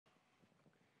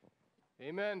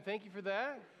Amen. Thank you for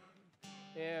that.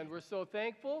 And we're so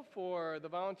thankful for the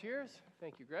volunteers,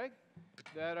 thank you, Greg,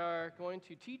 that are going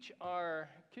to teach our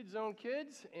Kids Zone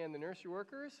kids and the nursery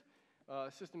workers,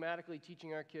 systematically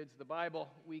teaching our kids the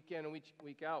Bible week in and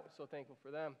week out. So thankful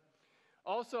for them.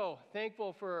 Also,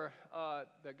 thankful for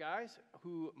the guys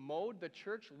who mowed the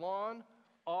church lawn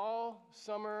all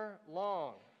summer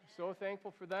long. So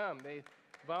thankful for them. They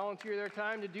volunteer their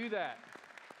time to do that.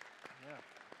 Yeah.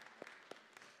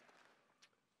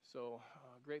 So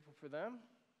grateful for them.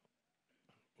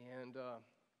 And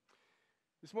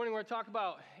this morning we're going to talk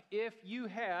about if you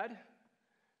had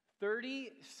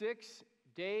 36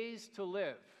 days to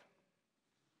live.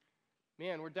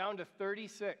 Man, we're down to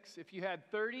 36. If you had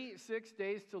 36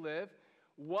 days to live,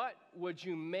 what would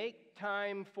you make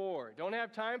time for? Don't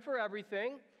have time for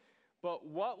everything, but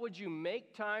what would you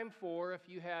make time for if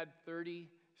you had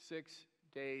 36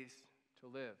 days to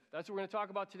live? That's what we're going to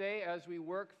talk about today as we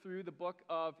work through the book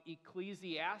of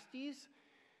Ecclesiastes.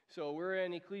 So we're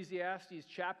in Ecclesiastes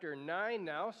chapter 9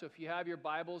 now. So if you have your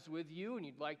Bibles with you and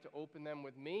you'd like to open them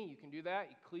with me, you can do that.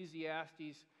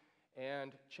 Ecclesiastes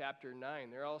and chapter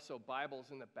 9. There are also Bibles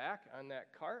in the back on that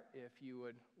cart if you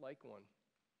would like one.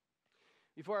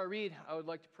 Before I read, I would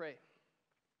like to pray.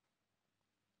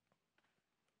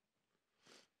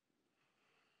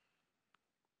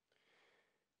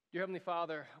 Dear Heavenly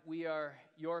Father, we are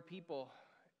your people,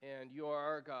 and you are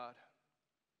our God.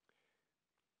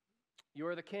 You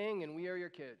are the King, and we are your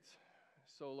kids.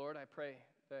 So, Lord, I pray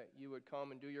that you would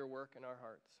come and do your work in our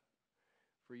hearts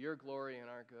for your glory and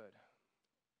our good.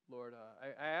 Lord,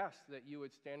 I ask that you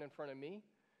would stand in front of me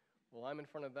while I'm in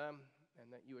front of them,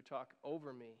 and that you would talk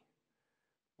over me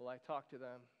while I talk to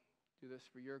them. Do this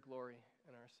for your glory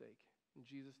and our sake. In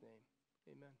Jesus' name,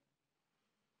 amen.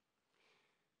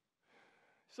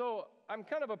 So I'm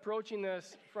kind of approaching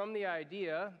this from the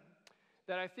idea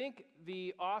that I think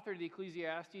the author of the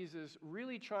Ecclesiastes is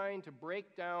really trying to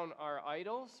break down our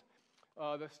idols,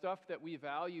 the stuff that we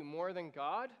value more than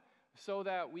God, so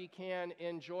that we can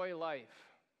enjoy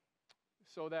life,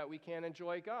 so that we can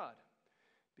enjoy God.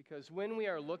 Because when we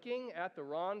are looking at the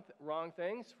wrong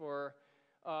things for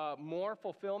more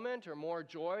fulfillment or more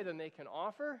joy than they can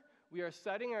offer, we are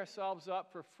setting ourselves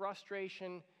up for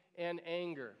frustration and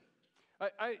anger.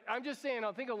 I'm just saying,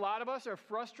 I think a lot of us are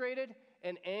frustrated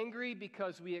and angry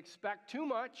because we expect too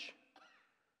much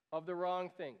of the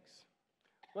wrong things.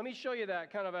 Let me show you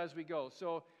that kind of as we go.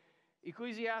 So,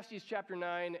 Ecclesiastes chapter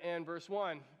 9 and verse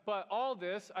 1. But all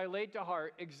this I laid to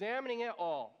heart, examining it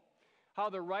all,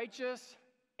 how the righteous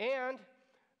and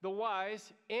the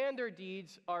wise and their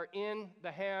deeds are in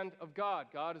the hand of God.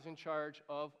 God is in charge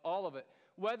of all of it.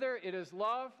 Whether it is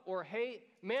love or hate,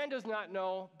 man does not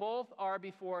know. Both are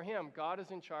before him. God is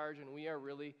in charge, and we are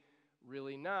really,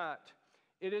 really not.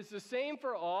 It is the same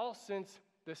for all, since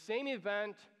the same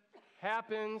event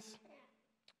happens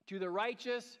to the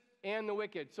righteous and the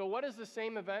wicked. So what is the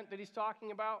same event that he's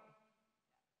talking about?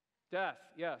 Death,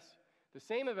 yes. The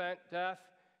same event, death,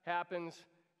 happens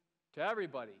to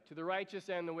everybody, to the righteous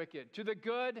and the wicked, to the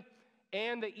good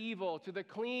and the evil, to the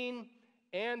clean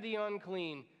and the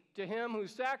unclean, to him who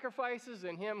sacrifices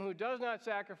and him who does not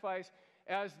sacrifice.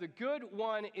 As the good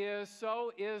one is,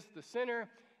 so is the sinner,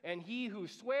 and he who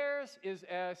swears is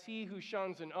as he who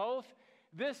shuns an oath.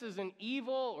 This is an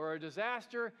evil or a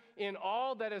disaster in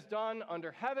all that is done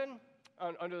under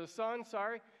the sun,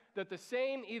 that the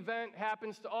same event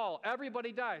happens to all.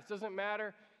 Everybody dies. Doesn't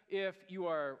matter if you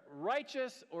are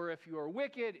righteous or if you are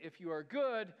wicked, if you are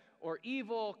good or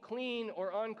evil, clean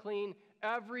or unclean.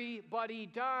 Everybody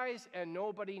dies, and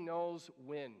nobody knows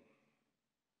when.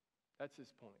 That's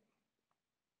his point.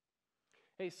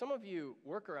 Hey, some of you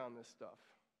work around this stuff,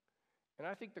 and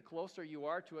I think the closer you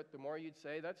are to it, the more you'd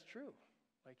say that's true.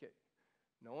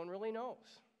 No one really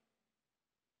knows.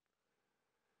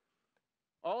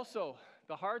 Also,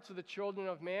 the hearts of the children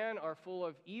of man are full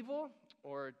of evil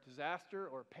or disaster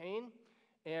or pain,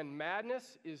 and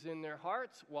madness is in their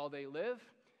hearts while they live.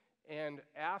 And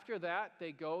after that,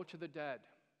 they go to the dead.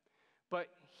 But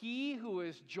he who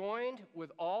is joined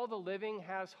with all the living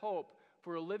has hope,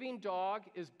 for a living dog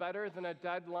is better than a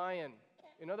dead lion.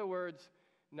 In other words,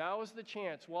 now is the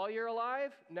chance. While you're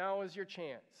alive, now is your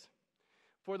chance.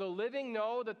 For the living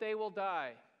know that they will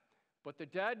die, but the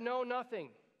dead know nothing,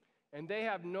 and they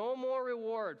have no more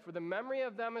reward, for the memory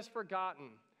of them is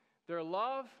forgotten. Their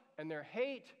love and their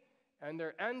hate and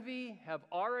their envy have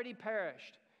already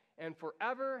perished, and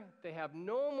forever they have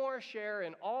no more share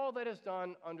in all that is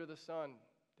done under the sun.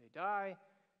 They die,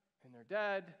 and they're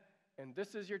dead, and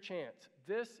this is your chance.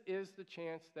 This is the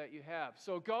chance that you have.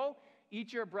 So go,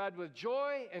 Eat your bread with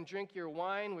joy and drink your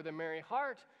wine with a merry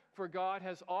heart, for God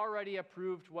has already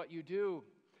approved what you do.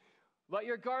 Let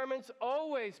your garments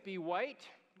always be white.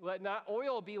 Let not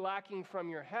oil be lacking from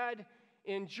your head.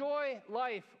 Enjoy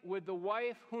life with the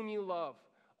wife whom you love,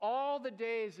 all the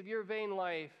days of your vain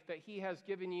life that he has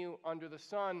given you under the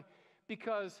sun,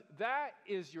 because that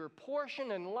is your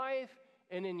portion in life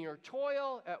and in your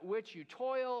toil at which you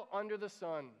toil under the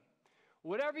sun.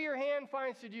 Whatever your hand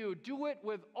finds to do, do it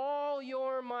with all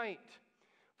your might.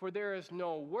 For there is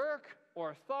no work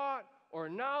or thought or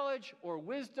knowledge or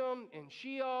wisdom in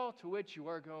Sheol to which you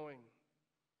are going.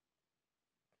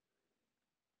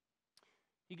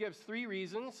 He gives 3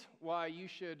 reasons why you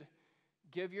should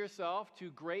give yourself to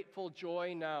grateful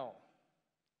joy now.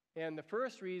 And the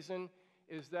first reason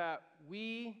is that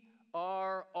we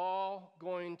are all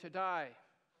going to die.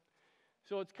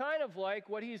 So it's kind of like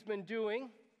what he's been doing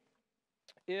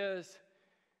is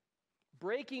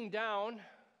breaking down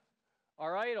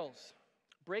our idols,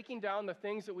 breaking down the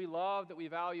things that we love, that we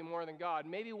value more than God.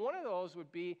 Maybe one of those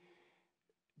would be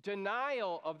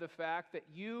denial of the fact that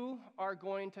you are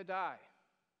going to die.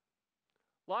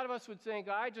 A lot of us would think,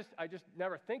 I just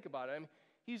never think about it. I mean,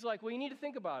 he's like, well, you need to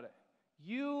think about it.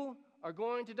 You are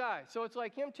going to die. So it's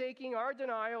like him taking our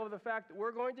denial of the fact that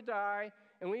we're going to die,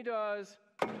 and what he does,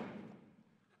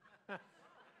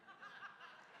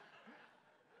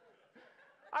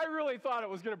 I really thought it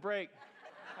was going to break.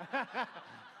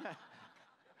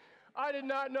 I did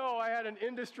not know I had an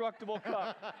indestructible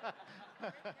cup.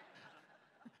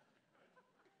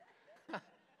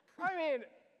 I mean,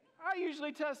 I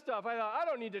usually test stuff. I thought, I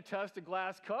don't need to test a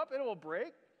glass cup. It will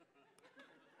break.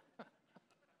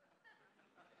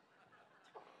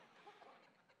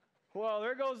 Well,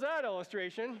 there goes that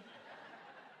illustration.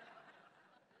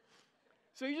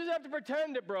 So you just have to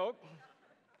pretend it broke.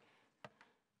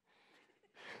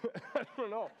 I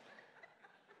don't know.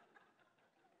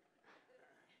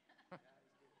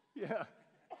 Yeah.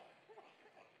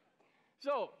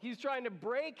 So he's trying to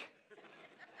break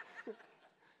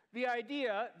the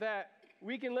idea that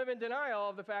we can live in denial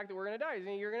of the fact that we're going to die. He's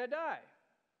saying, you're going to die.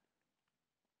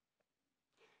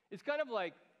 It's kind of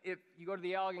like if you go to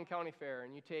the Allegan County Fair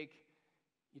and you take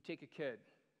a kid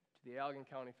to the Allegan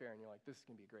County Fair and you're like, this is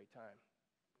going to be a great time.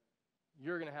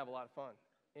 You're going to have a lot of fun.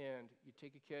 And you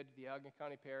take a kid to the Allegan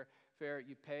County Fair,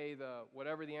 you pay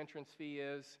whatever the entrance fee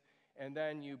is, and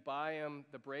then you buy them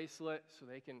the bracelet so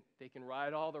they can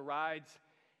ride all the rides.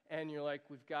 And you're like,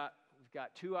 we've got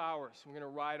 2 hours. We're going to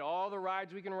ride all the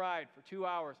rides we can ride for 2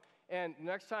 hours. And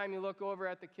next time you look over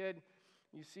at the kid,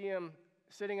 you see him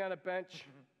sitting on a bench.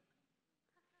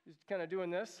 He's kind of doing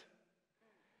this.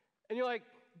 And you're like,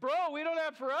 bro, we don't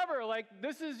have forever. Like,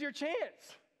 this is your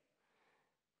chance.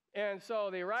 And so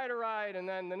they ride a ride, and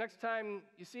then the next time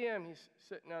you see him, he's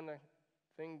sitting on the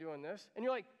thing doing this. And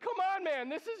you're like, come on, man,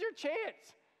 this is your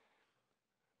chance.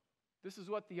 This is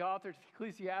what the author of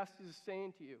Ecclesiastes is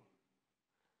saying to you.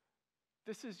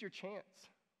 This is your chance.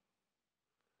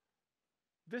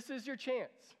 This is your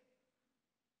chance.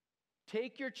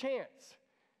 Take your chance.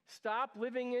 Stop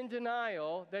living in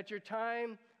denial that your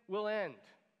time will end.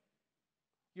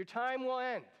 Your time will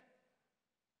end.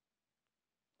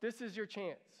 This is your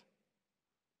chance.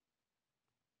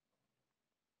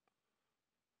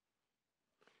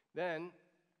 Then,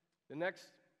 the next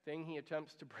thing he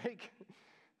attempts to break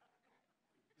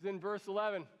is in verse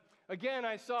 11. Again,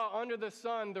 I saw under the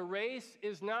sun, the race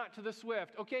is not to the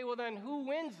swift. Okay, well then, who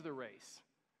wins the race?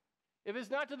 If it's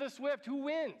not to the swift, who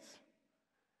wins?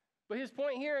 But his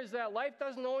point here is that life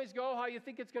doesn't always go how you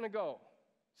think it's going to go.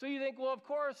 So you think, well, of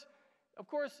course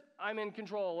I'm in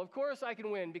control. Of course I can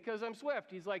win because I'm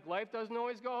swift. He's like, life doesn't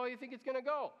always go how you think it's going to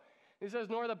go. He says,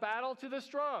 nor the battle to the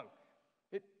strong.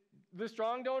 The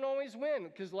strong don't always win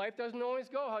because life doesn't always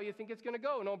go how you think it's going to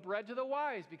go. No bread to the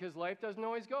wise because life doesn't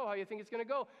always go how you think it's going to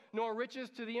go. Nor riches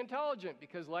to the intelligent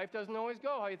because life doesn't always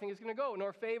go how you think it's going to go.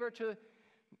 Nor favor to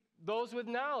those with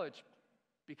knowledge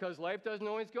because life doesn't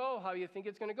always go how you think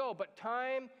it's going to go. But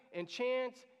time and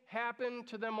chance happen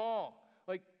to them all.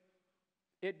 Like,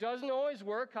 it doesn't always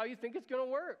work how you think it's going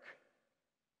to work.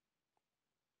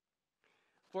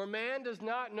 For man does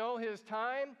not know his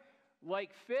time,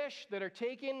 like fish that are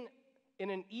taken in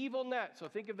an evil net. So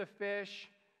think of the fish,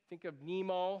 think of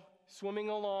Nemo swimming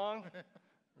along,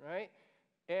 right?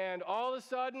 And all of a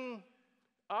sudden,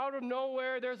 out of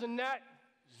nowhere, there's a net,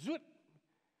 zoop.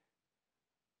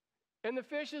 And the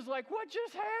fish is like, what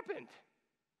just happened?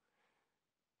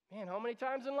 Man, how many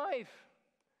times in life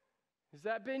has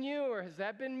that been you or has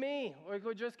that been me? Like,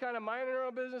 we're just kind of minding our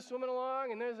own business, swimming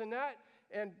along, and there's a net,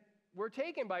 and we're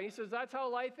taken by it. He says that's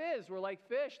how life is. We're like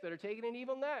fish that are taken in an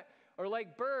evil net, or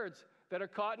like birds that are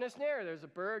caught in a snare. There's a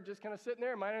bird just kind of sitting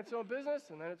there, minding its own business,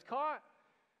 and then it's caught.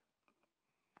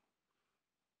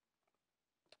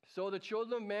 So the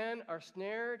children of men are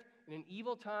snared in an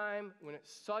evil time when it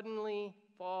suddenly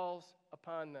falls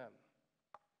upon them.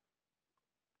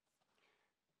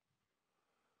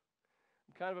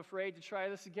 I'm kind of afraid to try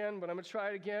this again, but I'm going to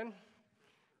try it again.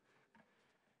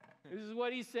 This is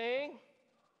what he's saying.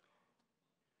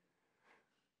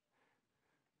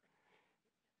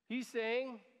 He's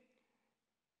saying,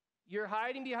 you're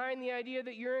hiding behind the idea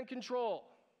that you're in control.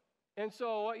 And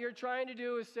so what you're trying to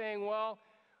do is saying, well,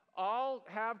 I'll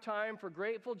have time for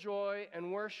grateful joy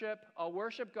and worship. I'll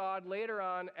worship God later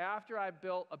on after I've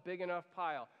built a big enough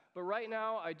pile. But right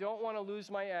now, I don't want to lose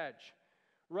my edge.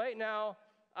 Right now,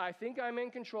 I think I'm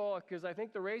in control because I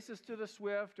think the race is to the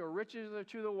swift, or riches are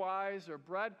to the wise, or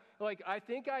bread. Like, I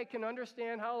think I can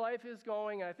understand how life is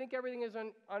going. I think everything is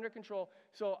under control.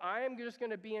 So I am just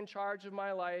going to be in charge of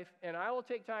my life, and I will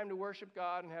take time to worship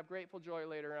God and have grateful joy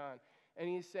later on. And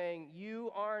he's saying,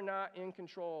 you are not in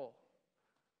control.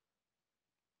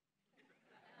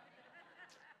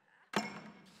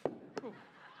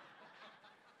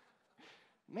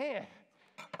 Man.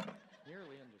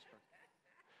 Nearly indestructible.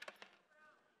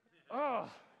 Oh.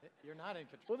 You're not in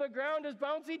control. Well, the ground is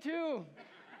bouncy too.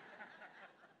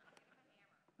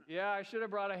 Yeah, I should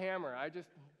have brought a hammer. I just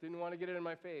didn't want to get it in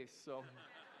my face, so.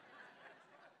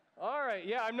 All right,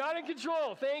 yeah, I'm not in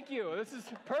control. Thank you. This is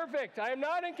perfect. I am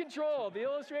not in control. The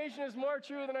illustration is more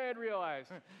true than I had realized.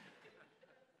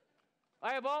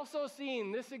 I have also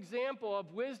seen this example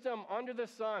of wisdom under the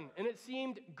sun, and it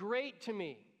seemed great to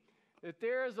me that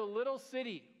there is a little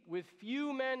city with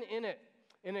few men in it,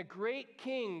 and a great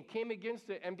king came against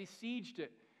it and besieged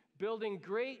it, building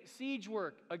great siege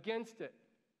work against it.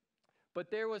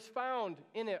 But there was found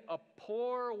in it a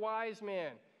poor wise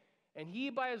man, and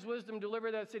he by his wisdom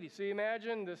delivered that city. So you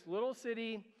imagine this little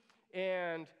city,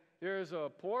 and there's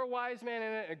a poor wise man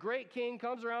in it. A great king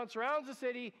comes around, surrounds the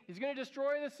city. He's going to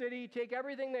destroy the city, take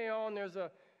everything they own. There's a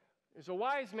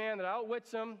wise man that outwits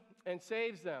them and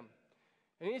saves them.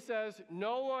 And he says,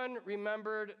 no one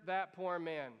remembered that poor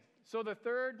man. So the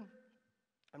third,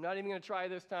 I'm not even going to try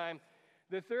this time.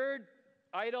 The third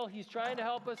idol he's trying to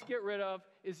help us get rid of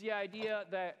is the idea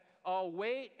that I'll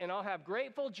wait and I'll have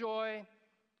grateful joy.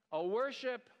 I'll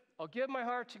worship. I'll give my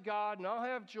heart to God and I'll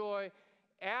have joy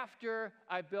after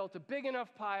I built a big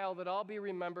enough pile that I'll be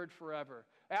remembered forever.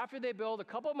 After they build a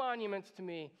couple monuments to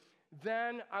me,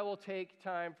 then I will take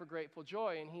time for grateful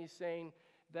joy. And he's saying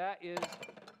that is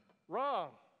wrong.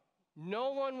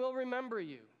 No one will remember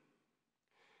you.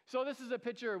 So this is a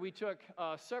picture we took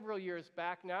several years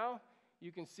back now.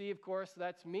 You can see, of course,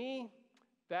 that's me.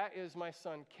 That is my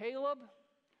son Caleb.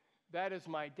 That is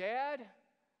my dad.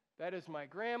 That is my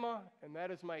grandma. And that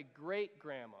is my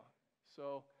great-grandma.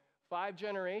 So 5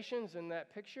 generations in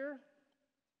that picture.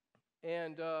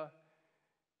 And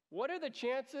what are the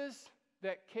chances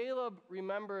that Caleb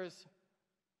remembers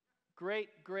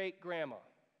great-great-grandma?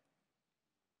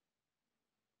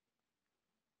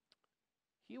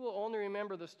 He will only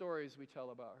remember the stories we tell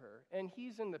about her. And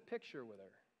he's in the picture with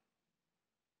her.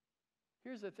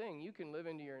 Here's the thing. You can live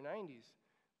into your 90s,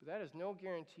 but that is no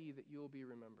guarantee that you will be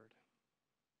remembered.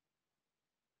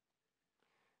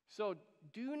 So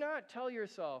do not tell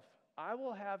yourself, I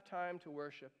will have time to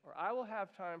worship, or I will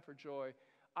have time for joy,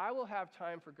 I will have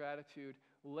time for gratitude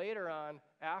later on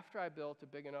after I built a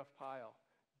big enough pile.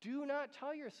 Do not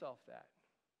tell yourself that,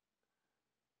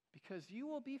 because you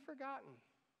will be forgotten.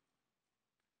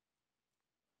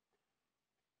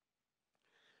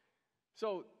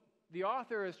 So the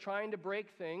author is trying to break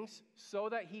things so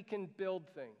that he can build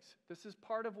things. This is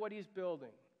part of what he's building.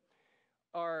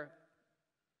 Our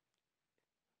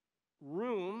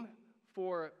room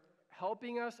for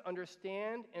helping us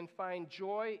understand and find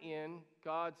joy in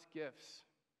God's gifts.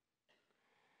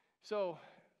 So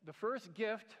the first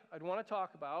gift I'd want to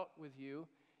talk about with you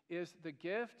is the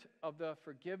gift of the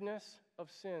forgiveness of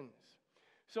sins.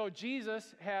 So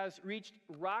Jesus has reached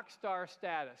rock star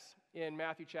status in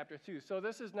Matthew chapter 2. So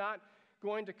this is not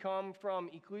going to come from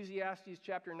Ecclesiastes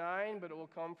chapter 9, but it will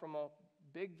come from a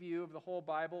big view of the whole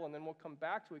Bible, and then we'll come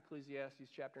back to Ecclesiastes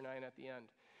chapter 9 at the end.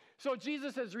 So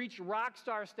Jesus has reached rock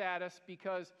star status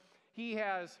because he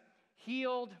has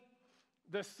healed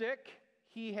the sick,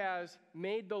 he has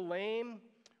made the lame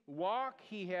walk,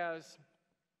 he has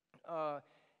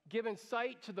given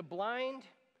sight to the blind,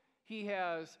 he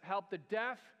has helped the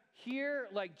deaf hear.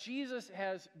 Like, Jesus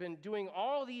has been doing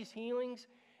all these healings,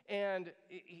 and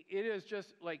it is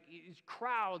just like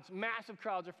crowds, massive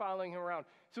crowds are following him around.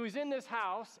 So he's in this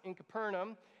house in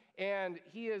Capernaum, and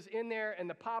he is in there, and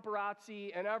the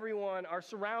paparazzi and everyone are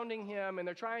surrounding him, and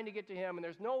they're trying to get to him, and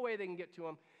there's no way they can get to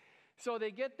him. So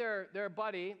they get their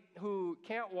buddy who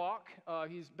can't walk,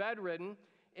 he's bedridden,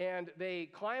 and they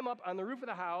climb up on the roof of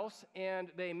the house, and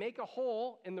they make a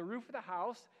hole in the roof of the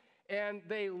house, and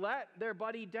they let their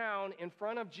buddy down in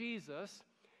front of Jesus,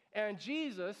 and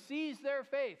Jesus sees their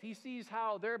faith. He sees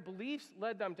how their beliefs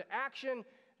led them to action,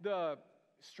 the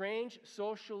strange,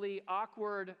 socially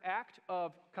awkward act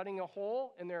of cutting a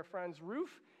hole in their friend's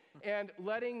roof and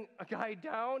letting a guy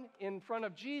down in front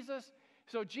of Jesus.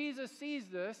 So Jesus sees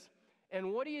this,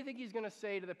 and what do you think he's going to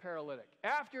say to the paralytic?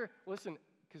 Listen,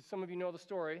 because some of you know the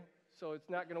story, so it's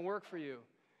not going to work for you.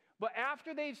 But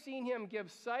after they've seen him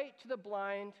give sight to the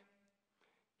blind,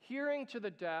 hearing to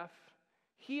the deaf,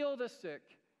 heal the sick,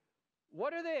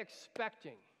 what are they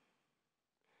expecting?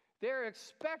 They're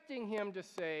expecting him to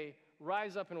say,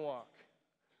 rise up and walk.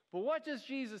 But what does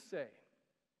Jesus say?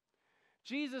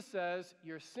 Jesus says,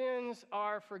 your sins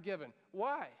are forgiven.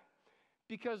 Why?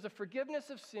 Because the forgiveness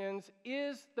of sins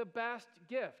is the best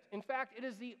gift. In fact, it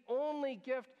is the only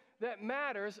gift that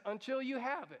matters until you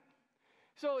have it.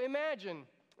 So imagine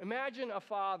a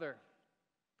father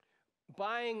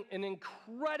buying an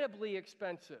incredibly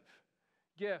expensive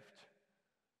gift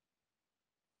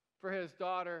for his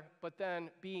daughter, but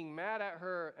then being mad at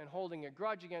her and holding a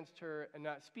grudge against her and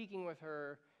not speaking with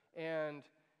her and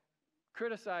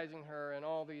criticizing her and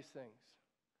all these things.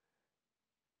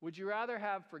 Would you rather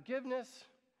have forgiveness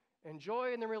and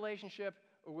joy in the relationship,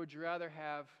 or would you rather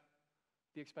have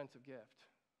the expensive gift?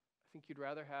 I think you'd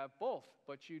rather have both,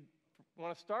 but you'd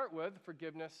want to start with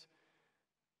forgiveness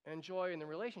and joy in the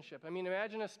relationship. I mean,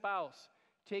 imagine a spouse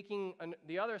taking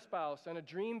the other spouse on a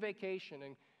dream vacation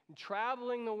and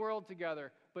traveling the world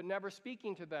together, but never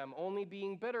speaking to them, only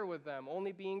being bitter with them,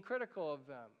 only being critical of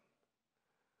them.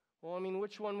 Well, I mean,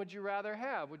 which one would you rather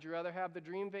have? Would you rather have the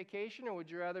dream vacation, or would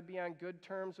you rather be on good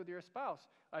terms with your spouse?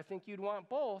 I think you'd want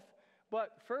both,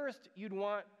 but first you'd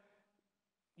want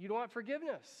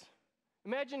forgiveness.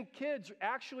 Imagine kids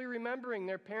actually remembering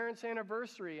their parents'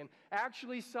 anniversary and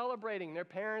actually celebrating their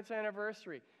parents'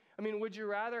 anniversary. I mean, would you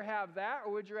rather have that,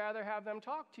 or would you rather have them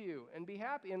talk to you and be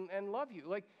happy and love you?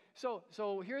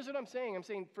 So here's what I'm saying. I'm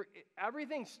saying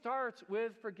everything starts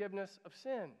with forgiveness of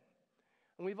sin.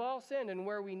 And we've all sinned, and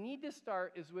where we need to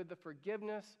start is with the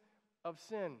forgiveness of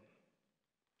sin.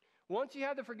 Once you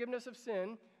have the forgiveness of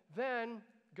sin, then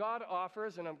God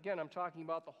offers, and again, I'm talking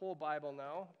about the whole Bible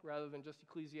now, rather than just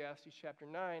Ecclesiastes chapter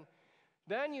 9,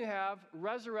 then you have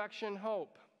resurrection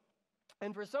hope.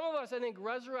 And for some of us, I think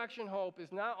resurrection hope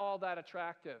is not all that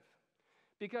attractive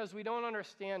because we don't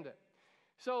understand it.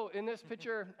 So in this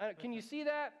picture, can you see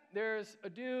that? There's a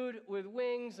dude with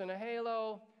wings and a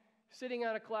halo sitting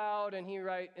on a cloud, and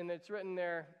it's written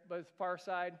there, but it's far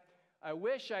side, I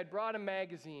wish I'd brought a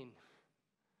magazine.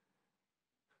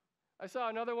 I saw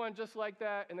another one just like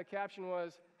that, and the caption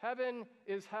was, heaven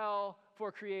is hell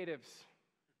for creatives.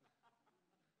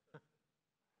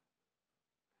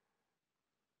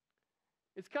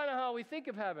 It's kind of how we think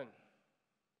of heaven,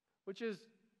 which is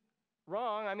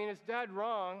wrong. I mean, it's dead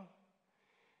wrong.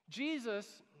 Jesus,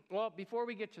 well, before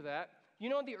we get to that, you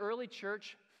know the early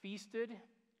church feasted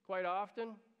quite often?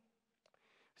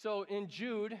 So in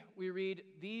Jude, we read,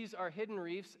 these are hidden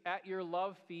reefs at your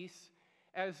love feasts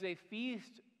as they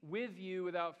feast with you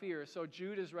without fear. So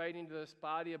Jude is writing to this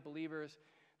body of believers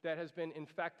that has been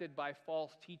infected by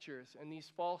false teachers. And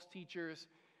these false teachers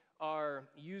are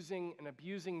using and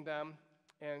abusing them.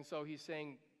 And so he's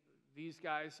saying these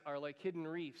guys are like hidden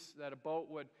reefs that a boat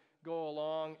would go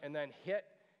along and then hit,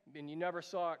 and you never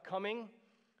saw it coming.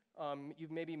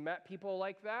 You've maybe met people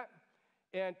like that.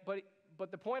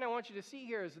 But the point I want you to see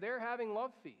here is they're having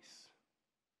love feasts.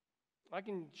 I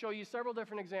can show you several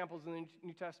different examples in the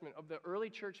New Testament of the early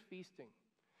church feasting.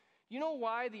 You know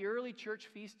why the early church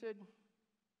feasted?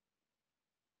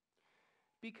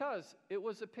 Because it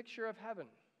was a picture of heaven.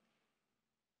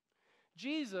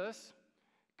 Jesus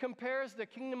compares the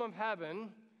kingdom of heaven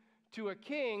to a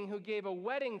king who gave a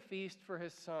wedding feast for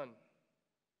his son.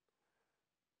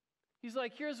 He's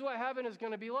like, here's what heaven is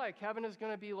going to be like. Heaven is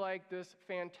going to be like this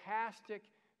fantastic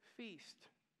feast.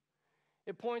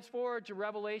 It points forward to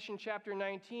Revelation chapter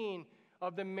 19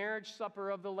 of the marriage supper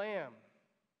of the Lamb.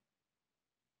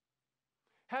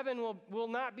 Heaven will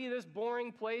not be this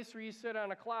boring place where you sit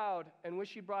on a cloud and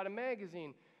wish you brought a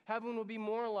magazine. Heaven will be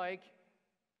more like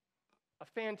a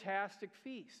fantastic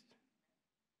feast.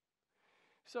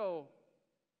 So,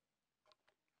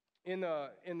 in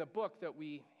the book that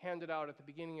we handed out at the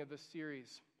beginning of this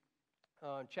series,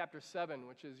 chapter 7,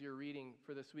 which is your reading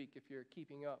for this week if you're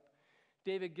keeping up,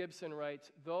 David Gibson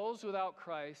writes, "Those without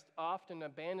Christ often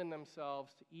abandon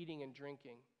themselves to eating and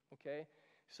drinking." Okay?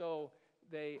 So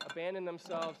they abandon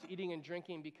themselves to eating and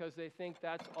drinking because they think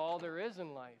that's all there is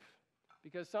in life.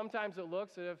 Because sometimes it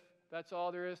looks as if that's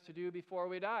all there is to do before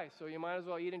we die. So you might as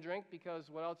well eat and drink because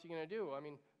what else are you going to do? I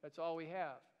mean, that's all we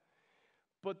have.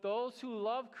 But those who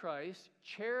love Christ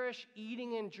cherish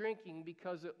eating and drinking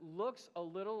because it looks a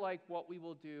little like what we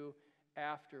will do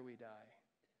after we die.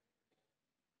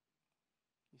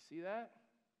 You see that?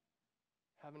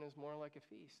 Heaven is more like a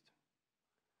feast.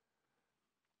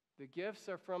 The gifts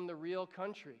are from the real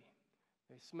country.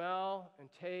 They smell and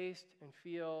taste and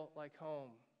feel like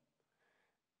home.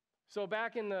 So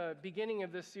back in the beginning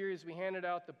of this series, we handed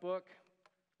out the book,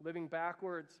 Living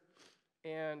Backwards,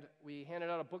 and we handed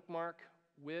out a bookmark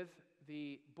with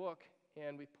the book,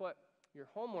 and we put your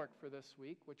homework for this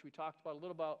week, which we talked about a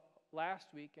little about last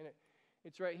week, and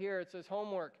it's right here. It says,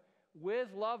 homework,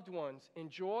 with loved ones,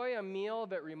 enjoy a meal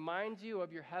that reminds you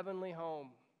of your heavenly home.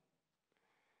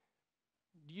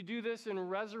 You do this in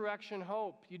resurrection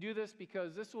hope. You do this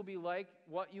because this will be like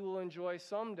what you will enjoy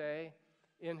someday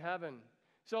in heaven.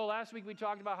 So last week we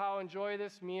talked about how enjoy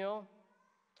this meal,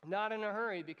 not in a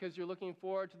hurry, because you're looking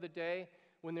forward to the day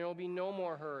when there will be no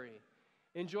more hurry.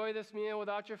 Enjoy this meal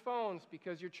without your phones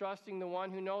because you're trusting the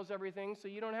one who knows everything, so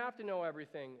you don't have to know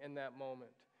everything in that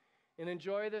moment. And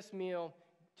enjoy this meal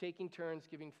taking turns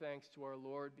giving thanks to our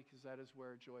Lord, because that is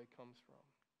where joy comes from.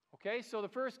 Okay, so the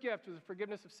first gift was the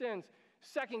forgiveness of sins.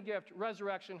 Second gift,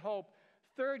 resurrection hope.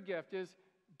 Third gift is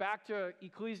back to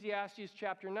Ecclesiastes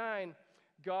chapter 9.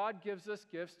 God gives us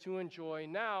gifts to enjoy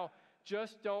now.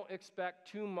 Just don't expect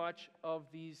too much of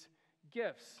these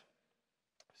gifts.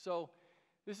 So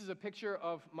this is a picture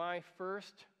of my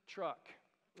first truck,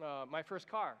 my first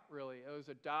car, really. It was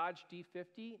a Dodge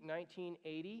D50,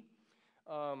 1980.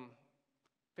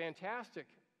 Fantastic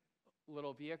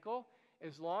little vehicle,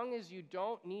 as long as you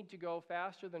don't need to go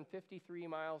faster than 53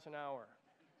 miles an hour.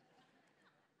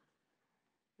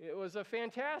 It was a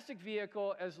fantastic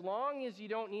vehicle as long as you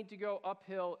don't need to go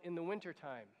uphill in the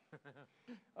wintertime.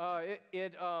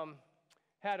 It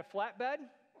had a flatbed.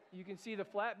 You can see the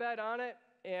flatbed on it,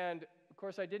 and of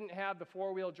course I didn't have the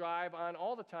four-wheel drive on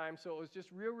all the time, so it was just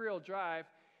rear-wheel drive,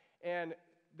 and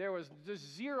there was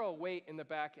just zero weight in the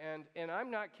back end, and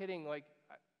I'm not kidding. Like,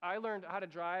 I learned how to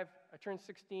drive. I turned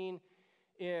 16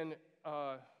 in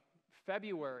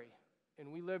February,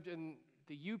 and we lived in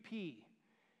the UP,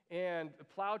 and the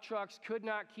plow trucks could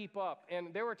not keep up,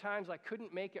 and there were times I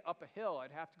couldn't make it up a hill.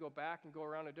 I'd have to go back and go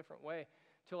around a different way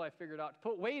until I figured out to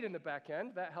put weight in the back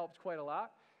end. That helped quite a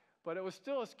lot, but it was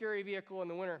still a scary vehicle in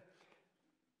the winter.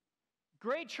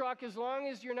 Great truck as long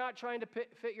as you're not trying to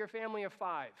fit your family of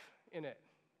 5 in it.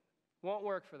 Won't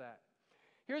work for that.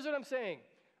 Here's what I'm saying.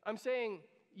 I'm saying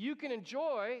you can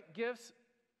enjoy gifts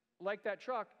like that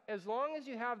truck as long as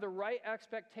you have the right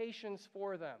expectations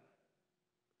for them.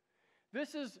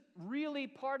 This is really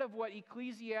part of what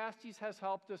Ecclesiastes has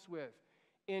helped us with.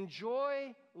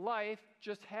 Enjoy life,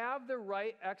 just have the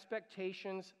right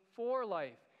expectations for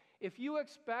life. If you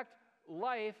expect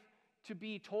life to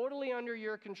be totally under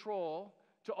your control,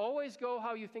 to always go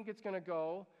how you think it's going to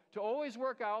go, to always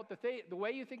work out the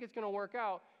way you think it's going to work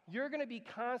out, you're going to be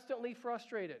constantly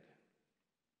frustrated.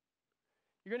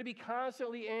 You're going to be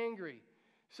constantly angry.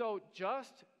 So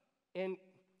just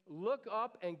look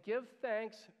up and give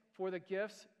thanks for the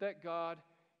gifts that God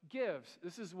gives.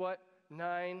 This is what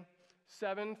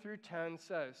 9:7 through 10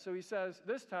 says. So he says,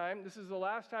 this is the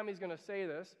last time he's going to say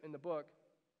this in the book.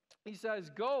 He says,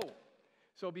 go.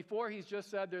 So before he's just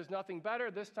said there's nothing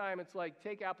better. This time it's like,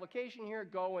 take application here,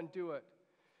 go and do it.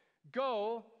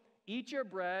 Go, eat your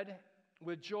bread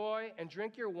with joy and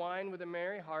drink your wine with a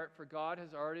merry heart, for God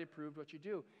has already approved what you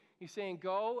do. He's saying,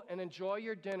 go and enjoy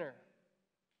your dinner.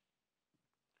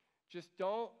 Just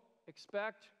don't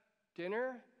expect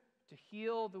dinner to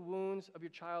heal the wounds of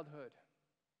your childhood.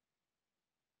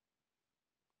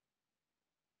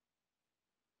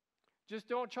 Just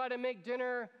don't try to make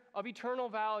dinner of eternal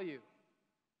value.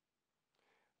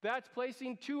 That's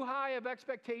placing too high of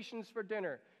expectations for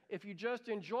dinner. If you just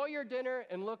enjoy your dinner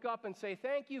and look up and say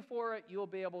thank you for it, you'll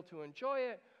be able to enjoy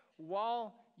it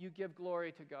while you give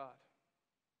glory to God.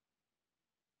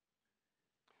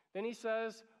 Then he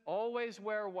says, always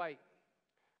wear white.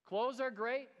 Clothes are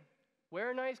great.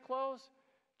 Wear nice clothes.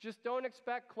 Just don't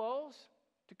expect clothes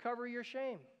to cover your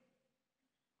shame.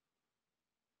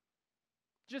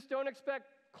 Just don't expect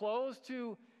clothes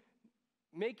to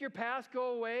make your past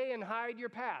go away and hide your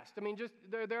past. I mean, just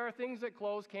there are things that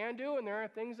clothes can do, and there are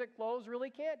things that clothes really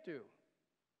can't do.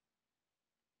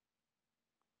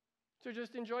 So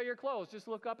just enjoy your clothes. Just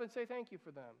look up and say thank you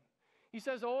for them. He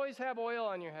says always have oil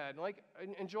on your head. Like,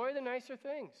 enjoy the nicer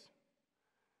things.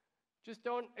 Just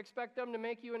don't expect them to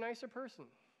make you a nicer person.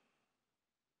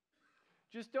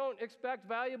 Just don't expect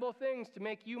valuable things to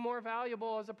make you more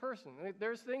valuable as a person.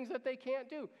 There's things that they can't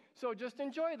do. So just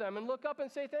enjoy them and look up and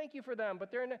say thank you for them.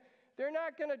 But they're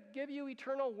not going to give you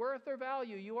eternal worth or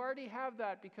value. You already have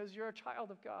that because you're a child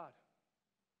of God.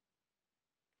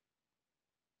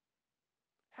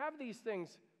 Have these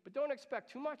things, but don't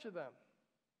expect too much of them.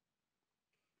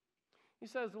 He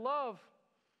says, love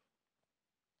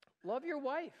your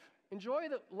wife. Enjoy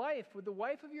the life with the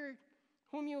wife of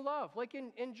whom you love. Like,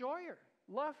 enjoy her.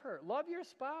 Love her. Love your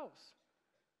spouse.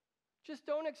 Just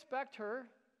don't expect her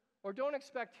or don't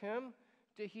expect him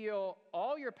to heal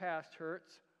all your past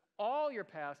hurts, all your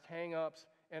past hang-ups,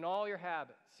 and all your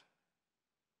habits.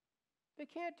 They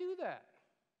can't do that.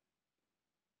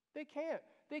 They can't.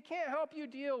 They can't help you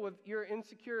deal with your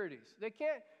insecurities. They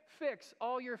can't fix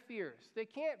all your fears. They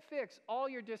can't fix all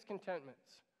your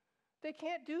discontentments. They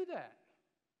can't do that.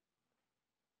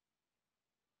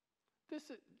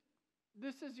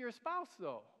 This is your spouse,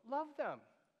 though. Love them.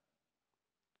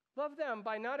 Love them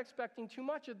by not expecting too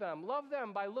much of them. Love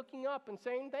them by looking up and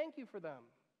saying thank you for them.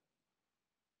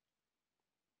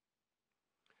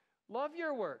 Love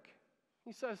your work.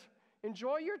 He says,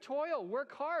 enjoy your toil.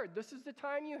 Work hard. This is the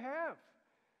time you have.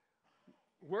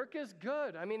 Work is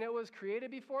good. I mean, it was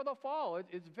created before the fall.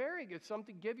 It's very good.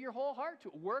 Something to give your whole heart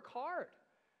to. Work hard.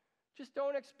 Just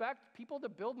don't expect people to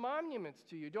build monuments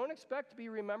to you. Don't expect to be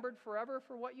remembered forever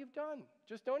for what you've done.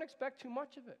 Just don't expect too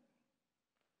much of it.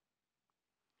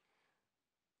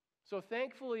 So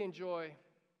thankfully enjoy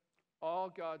all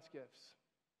God's gifts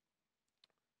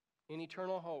in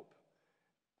eternal hope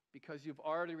because you've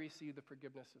already received the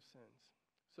forgiveness of sins.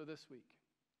 So this week,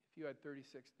 if you had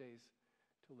 36 days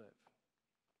to live,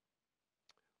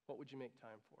 what would you make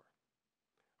time for?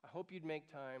 I hope you'd make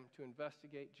time to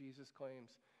investigate Jesus'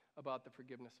 claims about the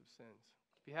forgiveness of sins.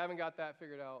 If you haven't got that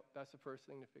figured out, that's the first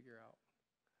thing to figure out.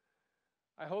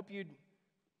 I hope you'd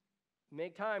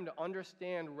make time to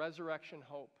understand resurrection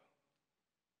hope,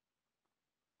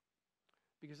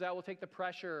 because that will take the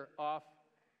pressure off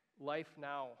life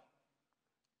now,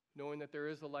 knowing that there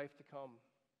is a life to come.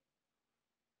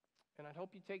 And I'd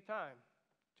hope you take time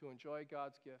to enjoy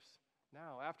God's gifts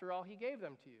now. After all, He gave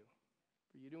them to you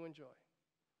for you to enjoy.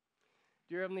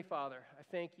 Dear Heavenly Father, I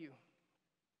thank you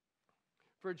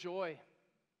for joy,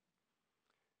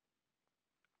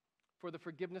 for the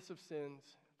forgiveness of sins,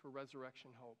 for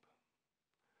resurrection hope.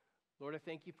 Lord, I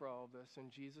thank you for all of this. In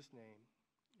Jesus' name,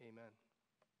 amen.